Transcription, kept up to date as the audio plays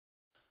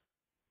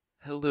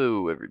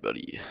Hello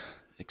everybody,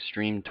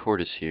 Extreme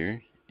Tortoise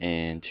here,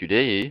 and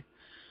today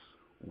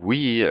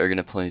we are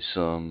gonna play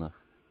some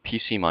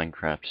PC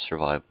Minecraft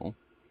Survival,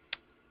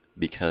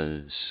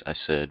 because I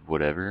said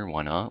whatever,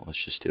 why not, let's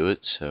just do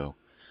it.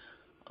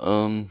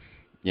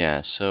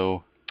 Yeah,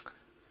 so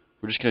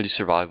we're just gonna do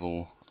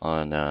survival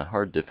on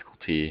hard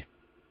difficulty,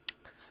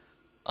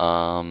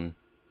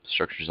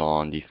 structures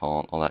on,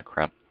 default, all that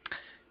crap,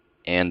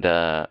 and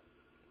I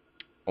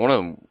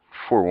wanna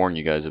forewarn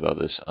you guys about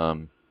this.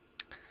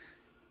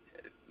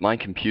 My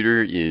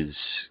computer is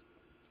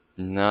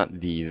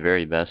not the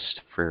very best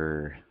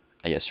for,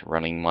 I guess,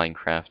 running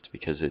Minecraft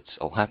because it's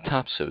a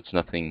laptop, so it's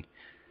nothing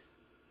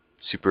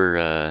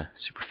super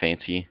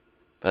fancy.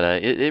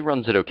 But it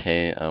runs it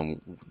okay.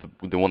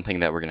 The one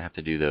thing that we're gonna have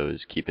to do though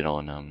is keep it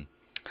on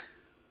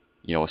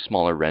a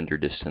smaller render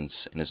distance,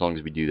 and as long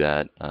as we do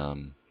that,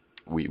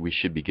 we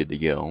should be good to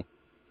go.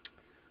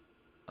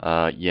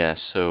 Yeah,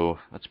 so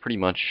that's pretty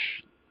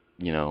much,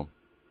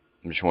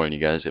 I'm just warning you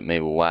guys, it may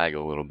lag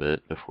a little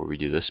bit before we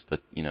do this,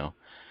 but I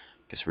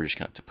guess we're just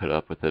gonna have to put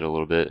up with it a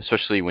little bit,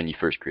 especially when you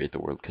first create the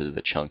world because of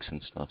the chunks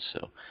and stuff.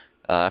 So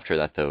after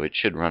that though, it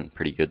should run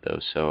pretty good though.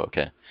 So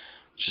okay,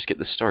 let's just get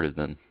this started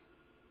then.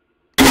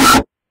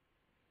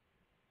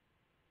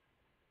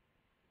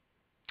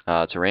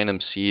 It's a random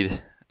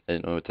seed. I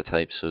didn't know what to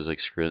type, so I was like,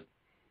 screw it.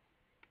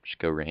 Just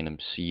go random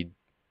seed,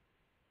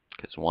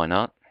 because why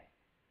not?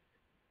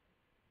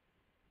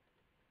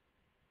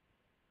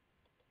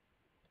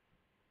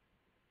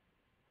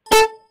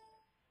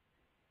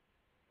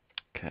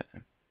 Okay.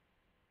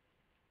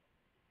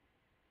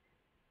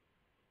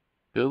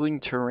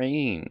 Building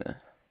terrain.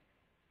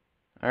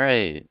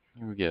 Alright,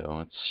 here we go.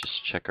 Let's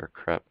just check our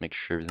crap, make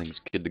sure everything's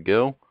good to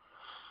go.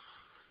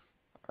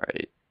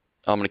 Alright.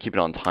 I'm gonna keep it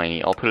on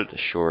tiny. I'll put it to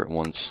short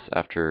once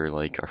after,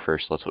 like, our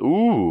first let's.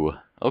 Ooh!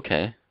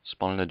 Okay.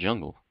 Spawn in a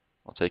jungle.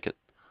 I'll take it.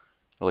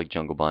 I like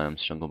jungle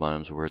biomes. Jungle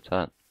biomes are where it's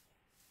at.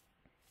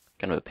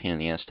 Kind of a pain in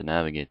the ass to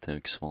navigate, though,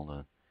 because of all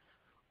the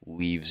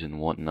leaves and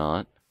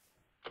whatnot.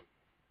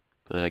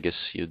 But I guess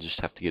you'll just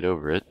have to get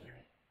over it.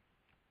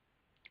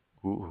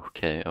 Ooh,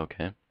 okay.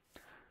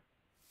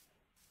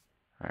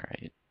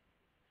 Alright.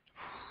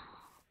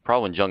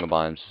 Problem with jungle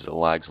biomes is it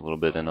lags a little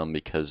bit in them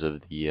because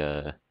of the,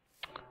 yeah,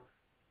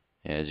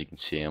 as you can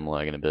see, I'm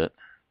lagging a bit.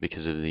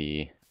 Because of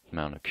the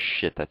amount of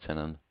shit that's in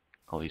them.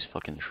 All these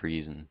fucking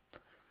trees and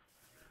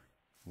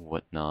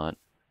whatnot.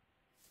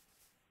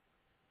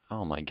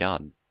 Oh my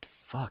god.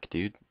 Fuck,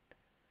 dude.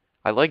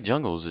 I like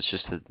jungles, it's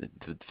just that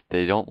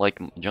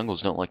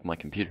jungles don't like my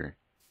computer.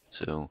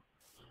 So,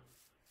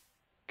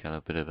 got a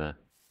bit of a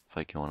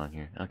fight going on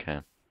here. Okay.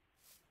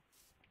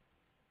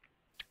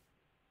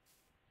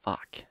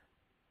 Fuck.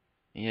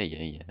 Yeah.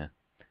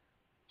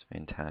 It's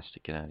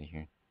fantastic. Get out of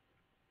here.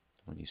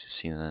 No one needs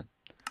to see that.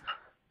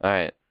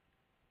 Alright.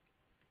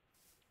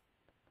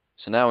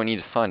 So now we need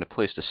to find a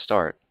place to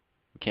start.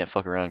 We can't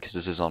fuck around because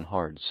this is on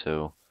hard,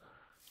 so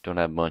don't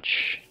have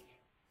much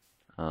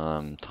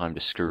time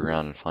to screw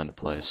around and find a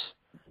place.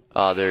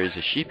 There is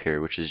a sheep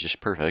here, which is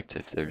just perfect.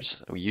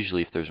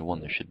 Usually if there's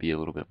one, there should be a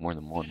little bit more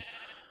than one.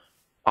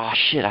 Aw,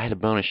 shit, I had a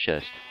bonus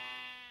chest.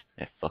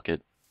 Yeah, fuck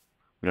it.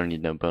 We don't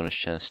need no bonus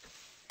chest.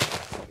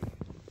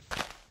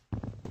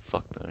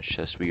 Fuck bonus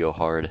chest, we go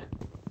hard.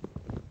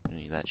 We don't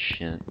need that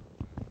shit.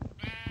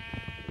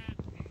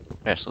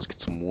 Alright, so let's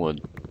get some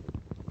wood.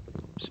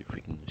 See if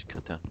we can just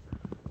cut down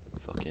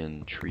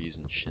fucking trees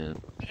and shit.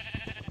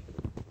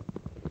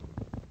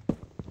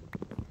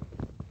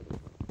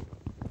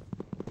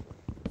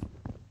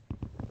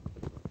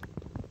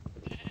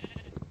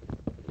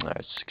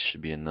 Alright, 6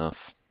 should be enough.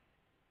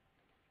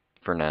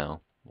 For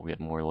now. We'll get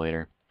more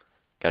later.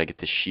 Gotta get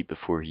this sheep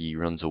before he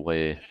runs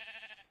away.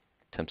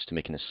 Attempts to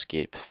make an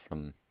escape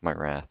from my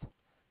wrath.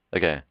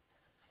 Okay.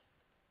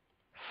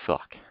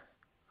 Fuck.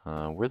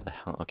 Where the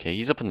hell? Okay,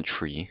 he's up in the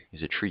tree.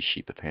 He's a tree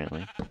sheep,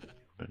 apparently.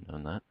 Would have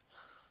known that.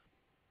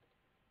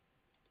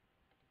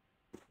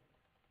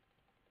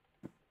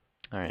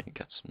 Alright,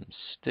 got some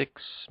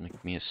sticks.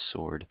 Make me a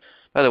sword.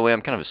 By the way,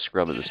 I'm kind of a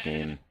scrub at this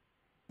game.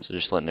 So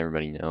just letting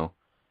everybody know.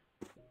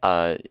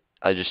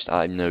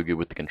 I'm no good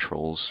with the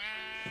controls.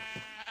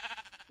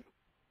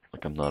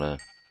 Like, I'm not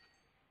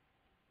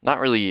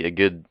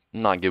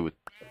not good with,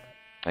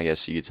 I guess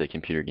you could say,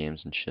 computer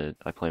games and shit.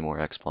 I play more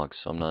Xbox,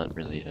 so I'm not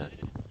really a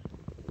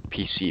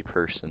PC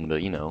person,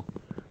 but,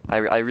 I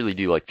really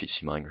do like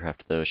PC Minecraft,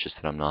 though. It's just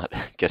that I'm not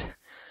good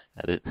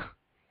at it.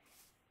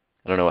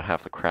 I don't know what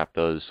half the crap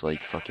does,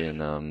 like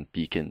fucking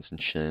beacons and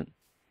shit.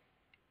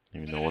 I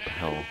don't even know what the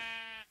hell,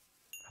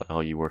 how the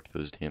hell you work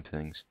those damn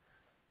things.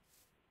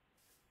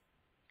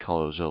 Call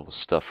those little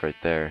stuff right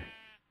there.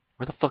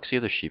 Where the fuck's the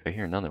other sheep? I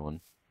hear another one.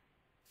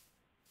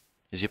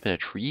 Is he up in a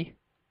tree?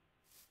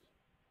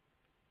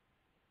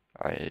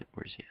 Alright,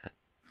 where's he at?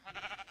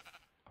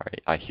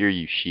 Alright, I hear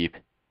you, sheep.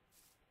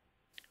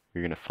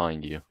 We're gonna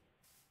find you.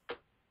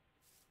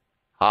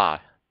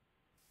 Ah!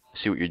 I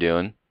see what you're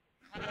doing.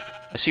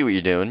 I see what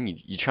you're doing.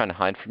 You trying to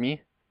hide from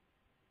me?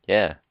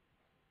 Yeah.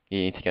 You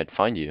didn't think I'd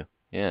find you?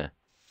 Yeah.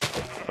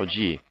 Oh,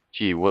 gee,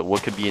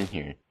 what could be in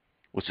here?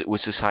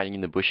 What's this hiding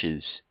in the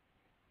bushes?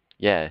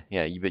 Yeah,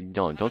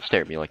 don't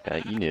stare at me like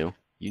that. You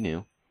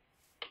knew.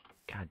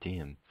 God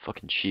damn,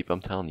 fucking sheep,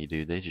 I'm telling you,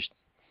 dude,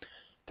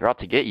 they're out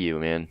to get you,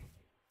 man.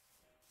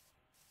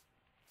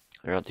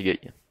 They're out to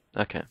get you.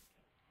 Okay.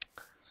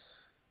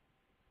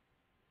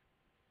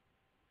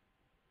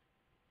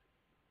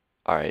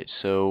 Alright,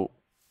 so,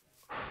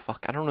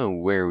 fuck, I don't know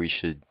where we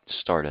should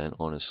start at,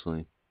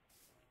 honestly.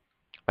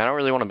 I don't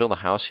really want to build a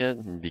house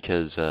yet,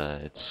 because,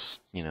 it's,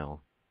 you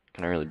know,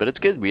 kind of early. But it's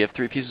good, we have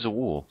 3 pieces of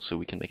wool, so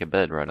we can make a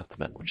bed right off the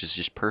bat, which is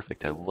just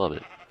perfect, I love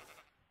it.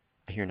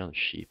 I hear another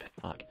sheep,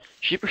 fuck.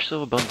 Sheep are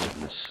so abundant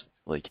in this,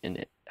 like,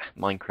 in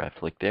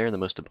Minecraft, like, they're the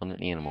most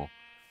abundant animal.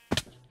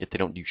 Yet they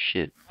don't do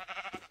shit.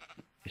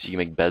 So you can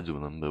make beds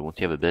with them, but once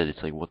you have a bed,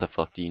 it's like, what the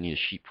fuck do you need a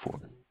sheep for?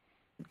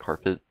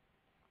 Carpet?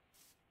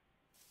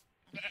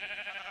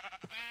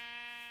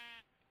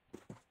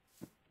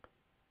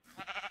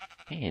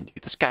 Man,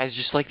 dude, this guy's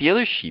just like the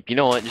other sheep. You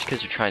know what? Just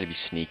because you're trying to be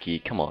sneaky.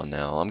 Come on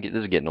now. This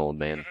is getting old,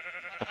 man. Enough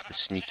with the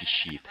sneaky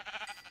sheep.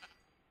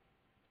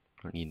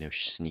 I don't need no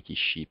sneaky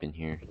sheep in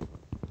here.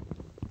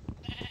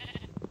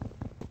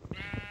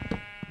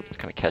 It's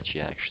kind of catchy,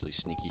 actually.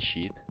 Sneaky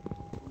sheep.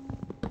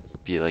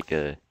 Be like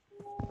a...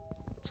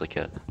 It's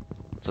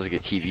like a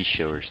TV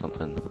show or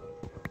something.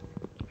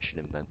 I should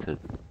invent it.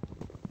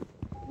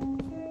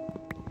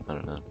 I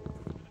don't know.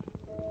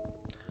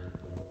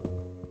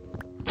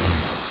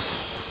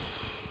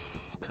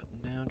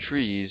 Cutting down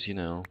trees, you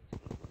know.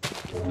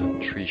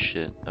 The tree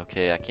shit.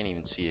 Okay, I can't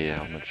even see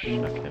how much.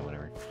 Okay,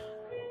 whatever.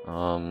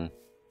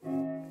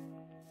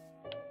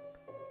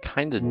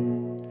 Kinda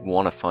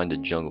want to find a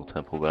jungle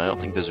temple, but I don't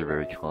think those are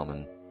very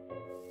common.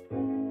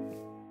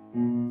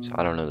 So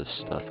I don't know this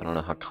stuff. I don't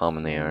know how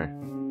common they are.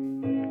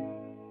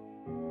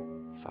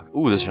 Fuck.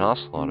 Ooh, there's an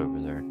ocelot over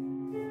there.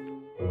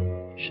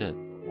 Shit.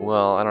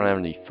 Well, I don't have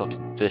any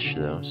fucking fish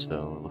though,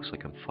 so it looks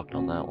like I'm fucked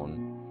on that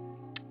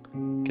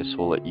one. Guess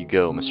we'll let you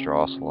go, Mr.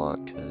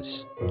 Ocelot,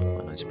 because I'm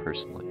a nice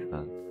person like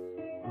that.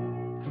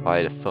 If I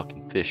had a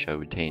fucking fish, I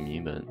would tame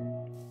you, but,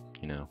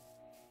 you know,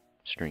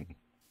 string.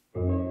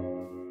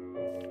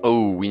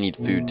 Oh, we need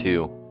food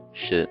too.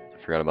 Shit,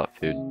 I forgot about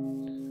food.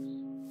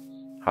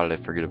 How did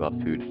I forget about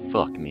food?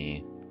 Fuck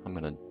me. I'm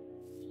gonna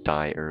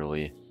die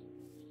early.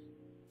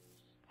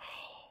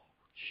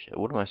 Shit,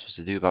 what am I supposed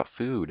to do about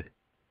food?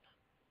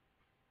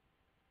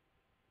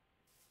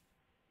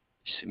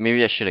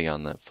 Maybe I should have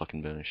gotten that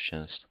fucking bonus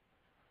chest.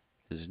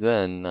 Because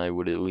then I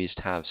would at least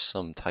have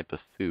some type of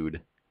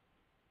food.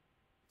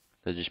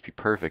 That'd just be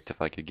perfect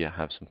if I could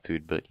have some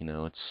food, but you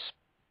know, it's...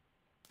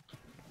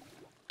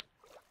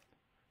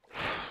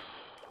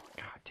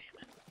 God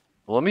damn it.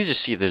 Well, let me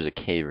just see if there's a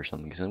cave or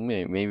something, because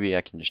maybe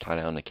I can just hide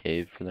out in a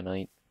cave for the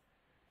night.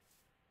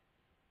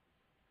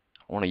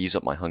 I want to use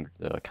up my hunger,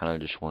 though. I kind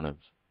of just want to...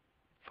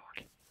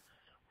 Fuck.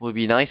 Well, it'd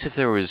be nice if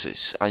there was...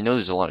 I know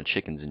there's a lot of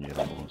chickens in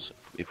jungles. So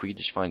if we could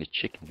just find a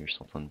chicken or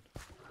something.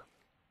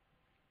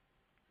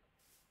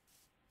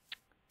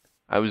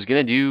 I was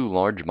gonna do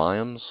large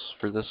biomes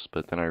for this,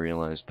 but then I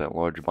realized that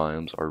large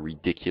biomes are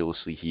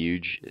ridiculously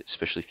huge,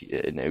 especially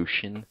if an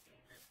ocean.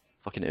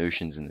 Fucking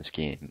oceans in this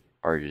game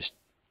are just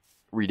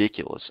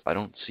ridiculous. I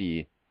don't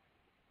see...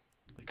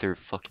 Like, they're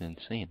fucking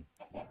insane.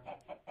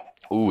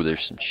 Ooh,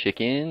 there's some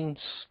chickens.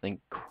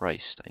 Thank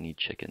Christ, I need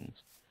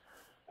chickens.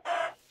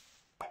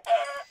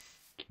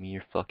 Give me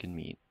your fucking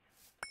meat.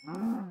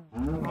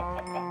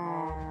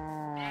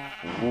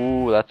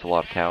 Ooh, that's a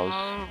lot of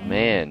cows.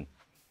 Man.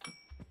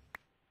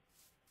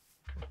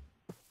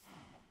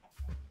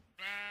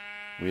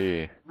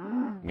 I'm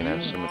gonna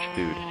have so much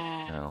food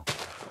now.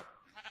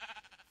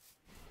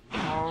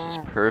 This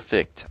is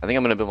perfect. I think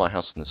I'm gonna build my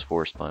house in this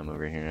forest biome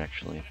over here,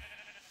 actually.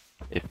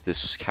 If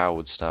this cow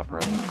would stop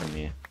running from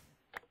me.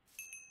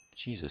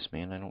 Jesus,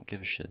 man, I don't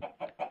give a shit.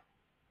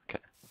 Okay.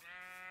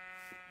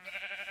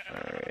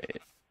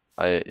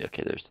 Alright.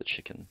 Okay, there's the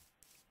chicken.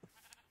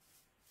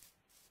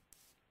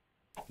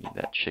 Need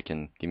that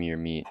chicken. Give me your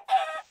meat.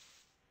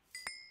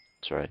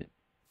 That's right.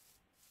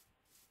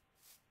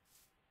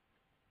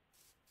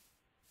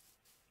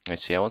 I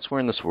see, once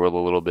we're in this world a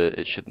little bit,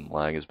 it shouldn't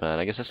lag as bad.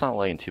 I guess it's not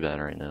lagging too bad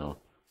right now.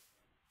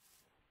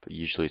 But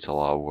usually it's a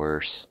lot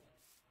worse.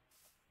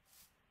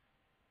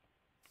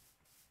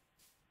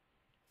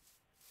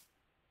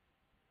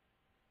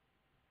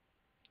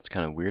 It's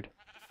kind of weird.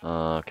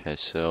 Okay,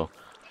 so...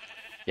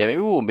 Yeah,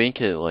 maybe we'll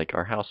make it, like,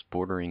 our house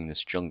bordering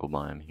this jungle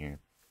biome here.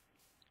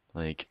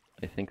 Like,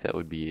 I think that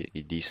would be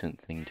a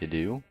decent thing to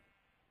do.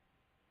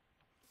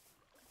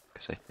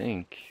 Because I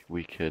think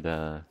we could,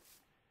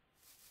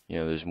 you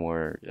know, there's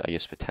more, I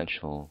guess,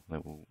 potential.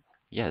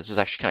 Yeah, this is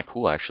actually kind of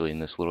cool, actually, in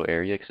this little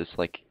area, because it's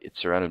like, it's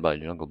surrounded by a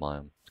jungle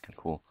biome. It's kind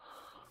of cool.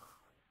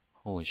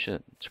 Holy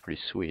shit, it's pretty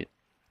sweet.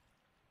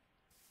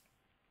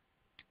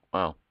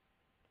 Wow.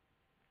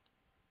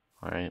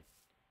 Alright.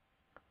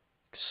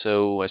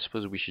 So, I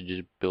suppose we should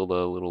just build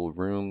a little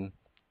room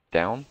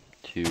down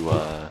to,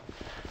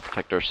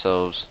 protect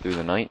ourselves through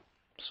the night.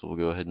 So we'll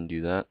go ahead and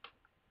do that.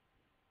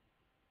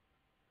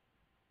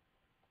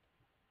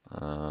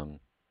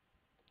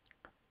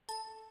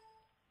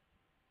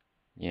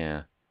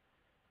 Yeah.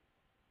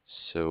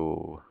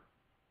 So,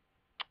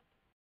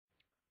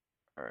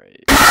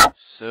 alright.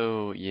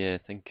 So, yeah, I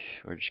think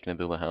we're just gonna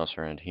build a house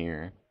around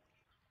here.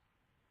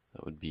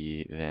 That would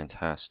be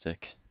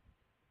fantastic.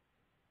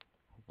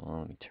 Hold on,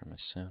 let me turn my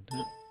sound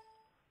up.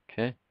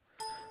 Okay.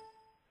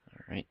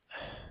 Alright.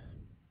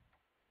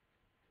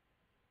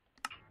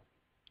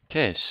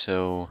 Okay,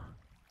 so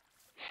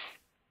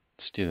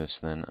let's do this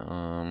then.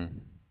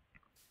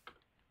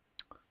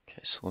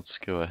 Okay, so let's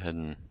go ahead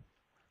and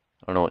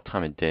I don't know what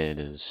time of day it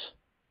is.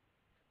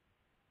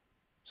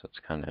 So it's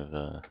kind of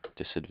a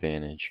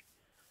disadvantage.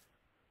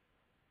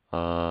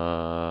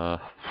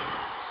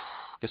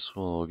 Guess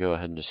we'll go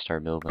ahead and just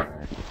start building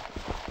our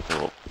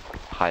little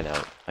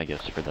hideout, I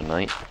guess, for the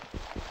night.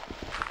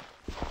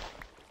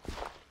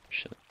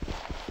 Shit.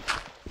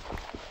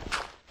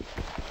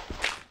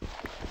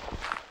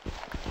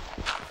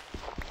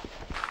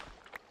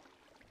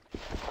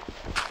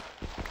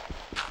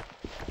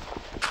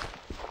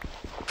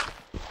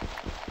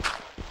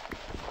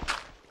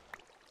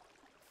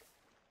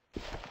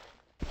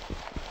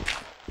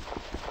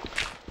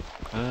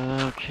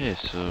 Okay,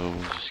 so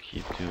we'll just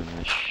keep doing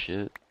this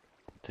shit.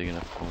 Digging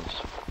up all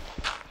this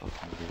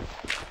fucking dirt.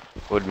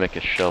 Would make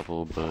a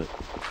shovel, but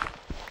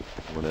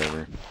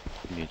whatever.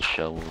 We need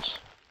shovels.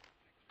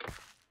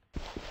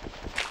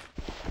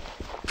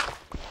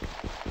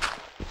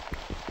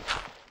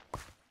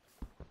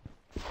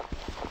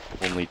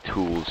 Only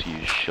tools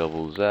use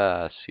shovels.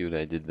 Ah, see what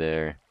I did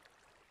there?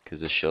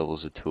 Because a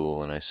shovel's a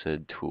tool, and I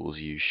said tools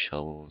use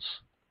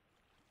shovels.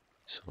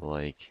 So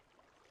like,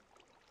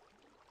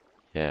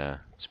 yeah,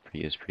 it's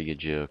a pretty good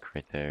joke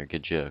right there.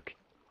 Good joke.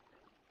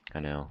 I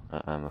know.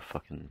 I'm a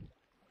fucking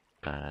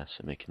badass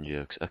at making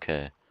jokes.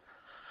 Okay.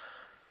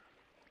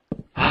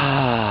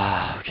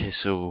 Okay,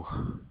 so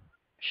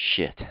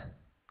shit.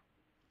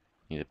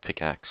 Need a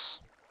pickaxe.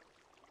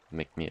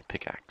 Make me a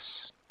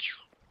pickaxe.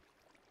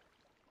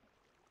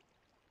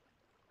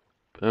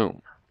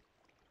 Boom.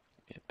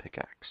 Get a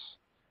pickaxe.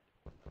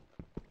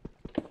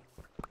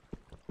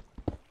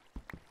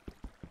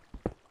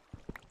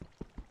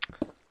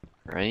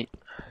 Right.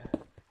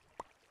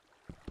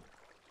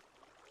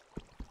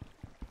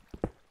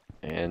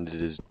 And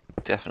it is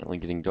definitely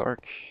getting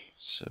dark,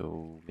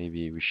 so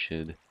maybe we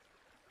should.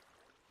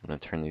 I'm gonna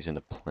turn these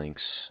into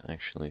planks.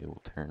 Actually,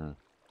 we'll turn.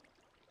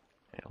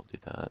 Yeah, I'll do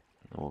that.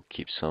 We'll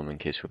keep some in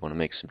case we want to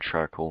make some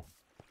charcoal.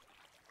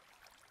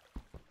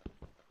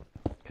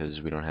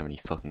 Because we don't have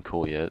any fucking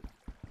coal yet.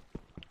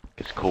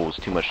 Because coal is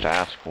too much to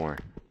ask for.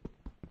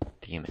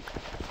 Damn it.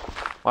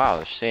 Wow,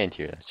 there's sand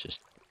here. That's just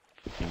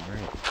fucking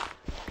great.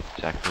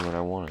 Exactly what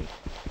I wanted.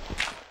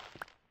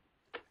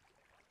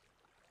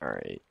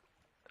 Alright.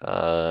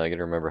 I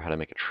gotta remember how to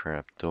make a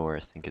trapdoor.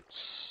 I think it's...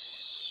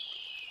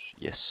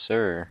 Yes,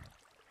 sir.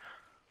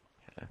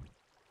 Okay.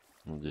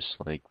 We'll just,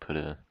 like, put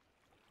a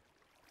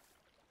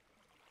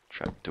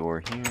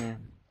trapdoor here.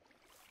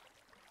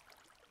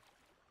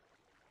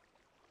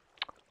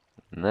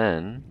 And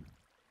then,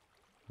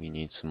 we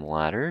need some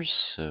ladders,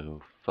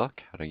 so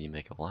fuck, how do you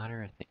make a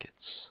ladder? I think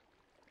it's...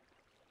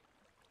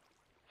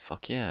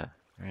 Fuck yeah.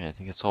 Alright, I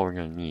think that's all we're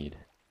gonna need.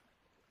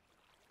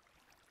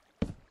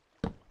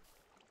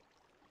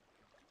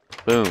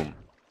 Boom!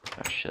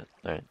 Oh shit,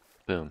 alright,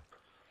 boom.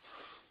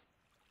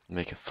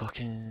 Make a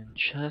fucking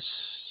chest.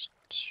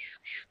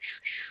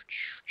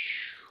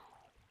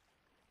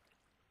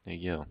 There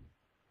you go.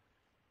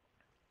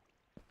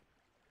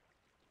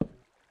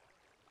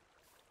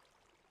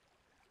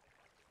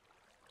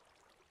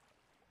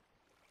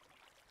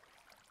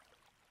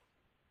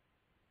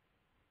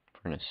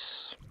 Furnace.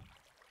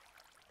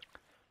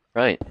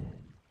 Right.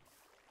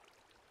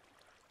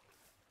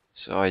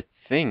 So I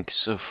think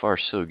so far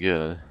so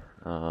good.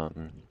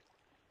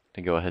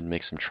 To go ahead and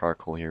make some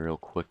charcoal here real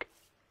quick.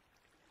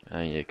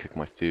 I need to cook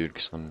my food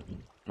because I'm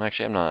not.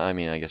 I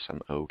mean, I guess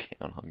I'm okay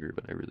on hunger,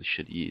 but I really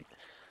should eat.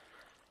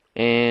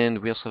 And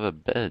we also have a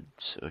bed,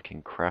 so I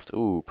can craft.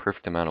 Ooh,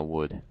 perfect amount of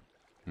wood.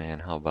 Man,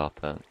 how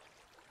about that?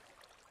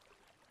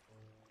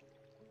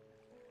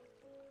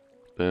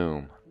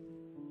 Boom.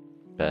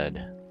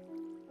 Bed.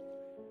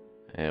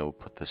 And we'll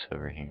put this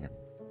over here.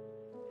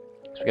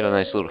 So we got a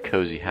nice little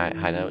cozy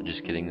hideout.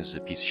 Just kidding, this is a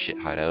piece of shit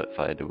hideout. If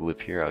I had to live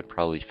here, I would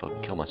probably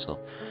fucking kill myself.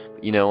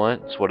 But you know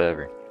what? It's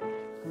whatever.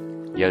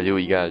 You gotta do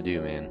what you gotta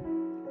do, man.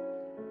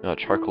 Oh,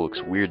 charcoal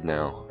looks weird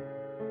now.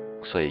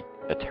 Looks like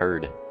a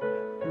turd.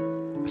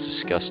 It's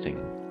disgusting.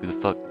 Who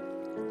the fuck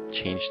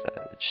changed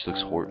that? It just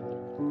looks horrible.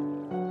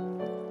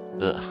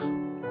 Ugh.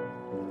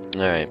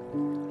 Alright.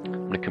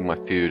 I'm gonna cook my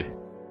food.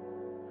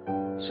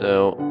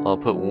 So, I'll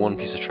put one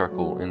piece of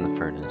charcoal in the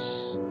furnace.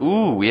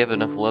 Ooh, we have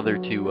enough leather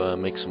to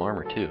make some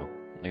armor too.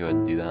 Let me go ahead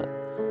and do that.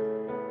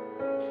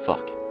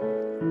 Fuck.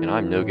 And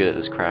I'm no good at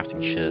this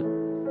crafting shit.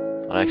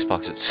 On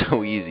Xbox it's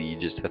so easy, you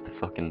just have to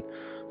fucking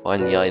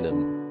find the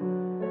item.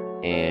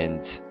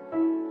 And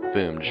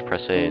boom, just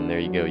press A and there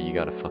you go, you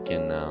got a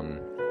fucking,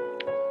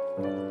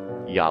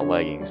 you got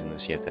leggings in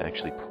this, you have to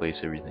actually place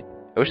everything.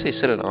 I wish they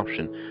set an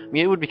option. I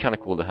mean, it would be kind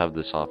of cool to have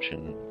this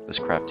option, this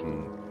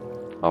crafting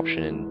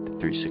option in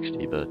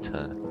 360, but,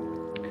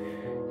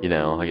 you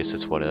know, I guess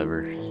it's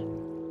whatever.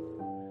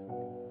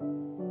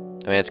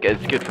 I mean,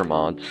 it's good for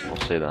mods, I'll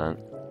say that.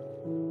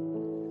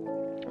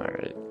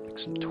 Alright,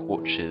 some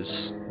torches.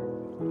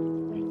 There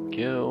we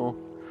go.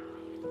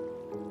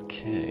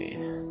 Okay.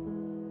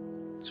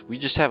 So we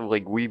just have,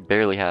 like, we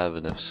barely have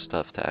enough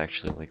stuff to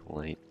actually, like,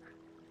 light.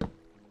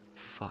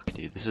 Fuck,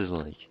 dude, this is,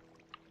 like,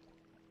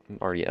 I'm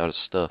already out of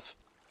stuff.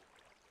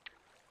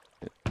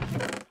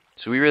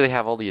 So we really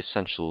have all the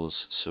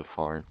essentials so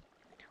far,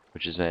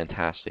 which is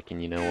fantastic,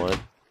 and you know what?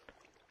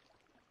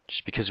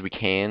 Just because we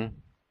can,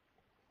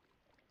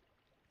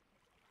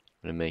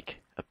 I'm gonna make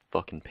a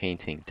fucking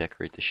painting,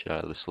 decorate the shit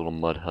out of this little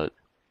mud hut.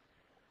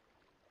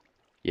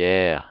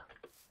 Yeah!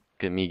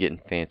 Look at me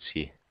getting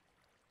fancy.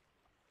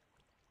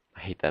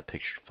 I hate that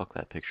picture. Fuck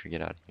that picture.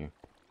 Get out of here.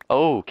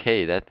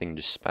 Okay, that thing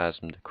just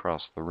spasmed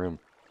across the room.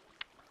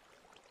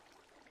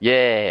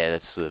 Yeah,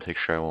 that's the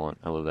picture I want.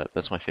 I love that.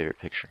 That's my favorite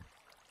picture.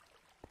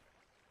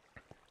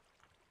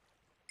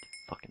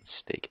 Fucking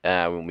steak.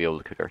 Ah, we won't be able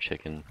to cook our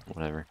chicken.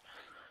 Whatever.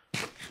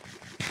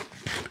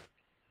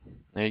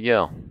 There you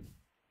go.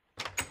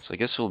 So I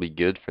guess we'll be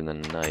good for the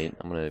night.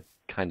 I'm gonna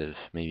kind of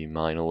maybe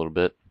mine a little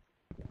bit.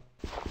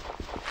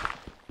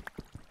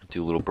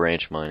 Do a little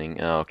branch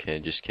mining. Oh, okay,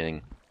 just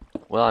kidding.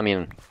 Well, I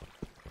mean,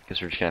 I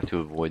guess we're just gonna have to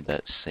avoid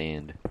that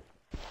sand.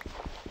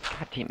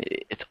 God damn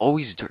it, it's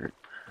always dirt.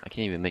 I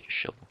can't even make a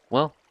shovel.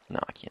 Well, no,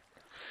 I can't.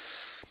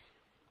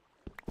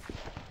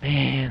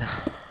 Man.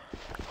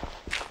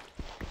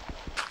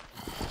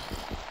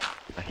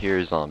 I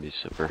hear zombies,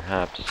 so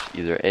perhaps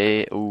either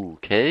A...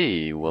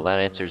 Okay, well that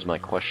answers my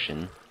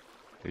question.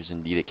 There's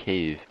indeed a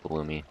cave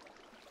below me.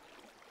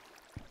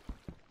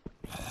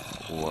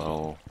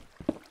 Well,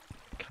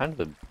 kind of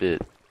a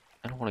bit.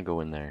 I don't want to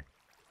go in there.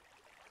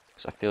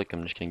 Because I feel like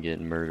I'm just gonna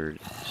get murdered.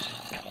 Just,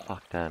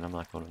 fuck that, I'm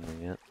not going in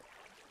there yet.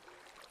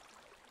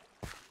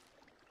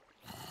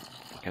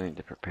 I need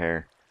to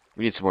prepare.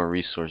 We need some more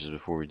resources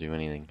before we do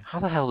anything. How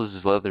the hell does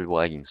this leather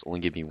leggings only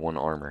give me 1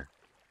 armor?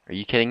 Are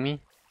you kidding me?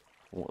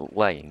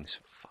 Leggings.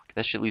 Fuck,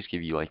 that should at least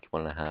give you like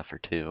 1.5 or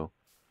 2.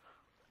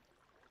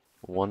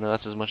 1,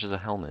 that's as much as a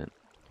helmet.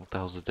 What the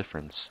hell's the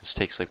difference? This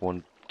takes like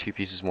 2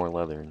 pieces more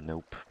leather.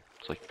 Nope.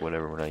 It's like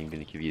whatever, we're not even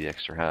gonna give you the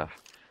extra half.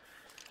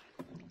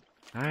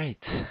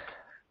 Alright.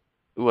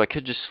 Ooh, I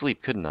could just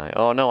sleep, couldn't I?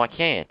 Oh no, I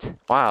can't.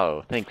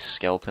 Wow, thanks,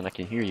 skeleton. I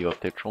can hear you up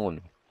there trolling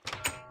me.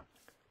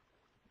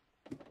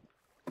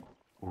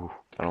 Ooh,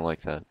 I don't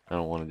like that. I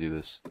don't want to do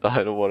this.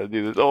 I don't want to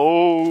do this.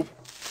 Oh!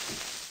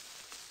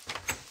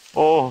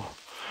 Oh!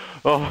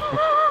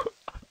 Oh!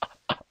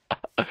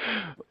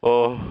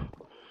 Oh!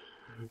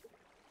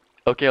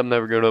 Okay, I'm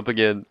never going up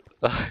again.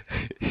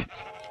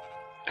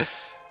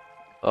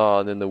 Oh,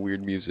 and then the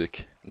weird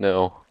music.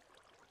 No.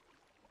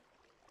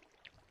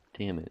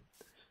 Damn it.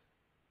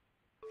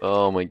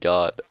 Oh my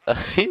god.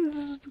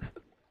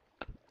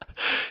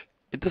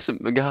 It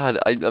doesn't... God,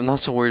 I'm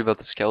not so worried about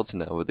the skeleton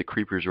now, but the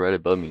creeper's right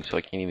above me, so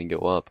I can't even go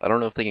up. I don't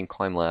know if they can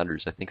climb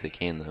ladders. I think they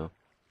can, though.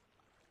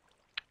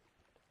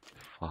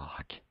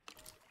 Fuck.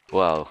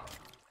 Wow.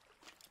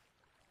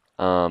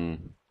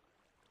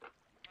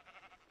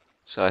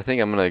 So I think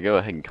I'm gonna go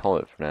ahead and call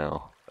it for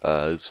now.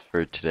 It's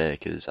for today,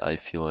 because I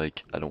feel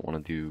like I don't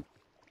want to do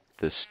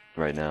this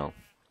right now.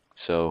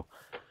 So...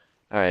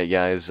 Alright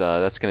guys,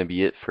 that's going to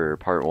be it for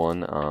part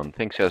 1.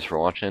 Thanks guys for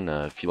watching.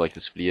 If you like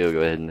this video, go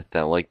ahead and hit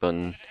that like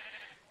button.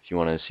 If you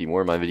want to see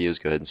more of my videos,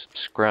 go ahead and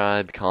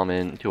subscribe,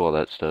 comment, do all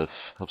that stuff.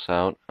 Helps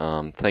out.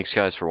 Thanks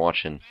guys for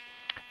watching,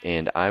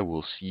 and I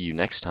will see you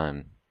next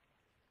time.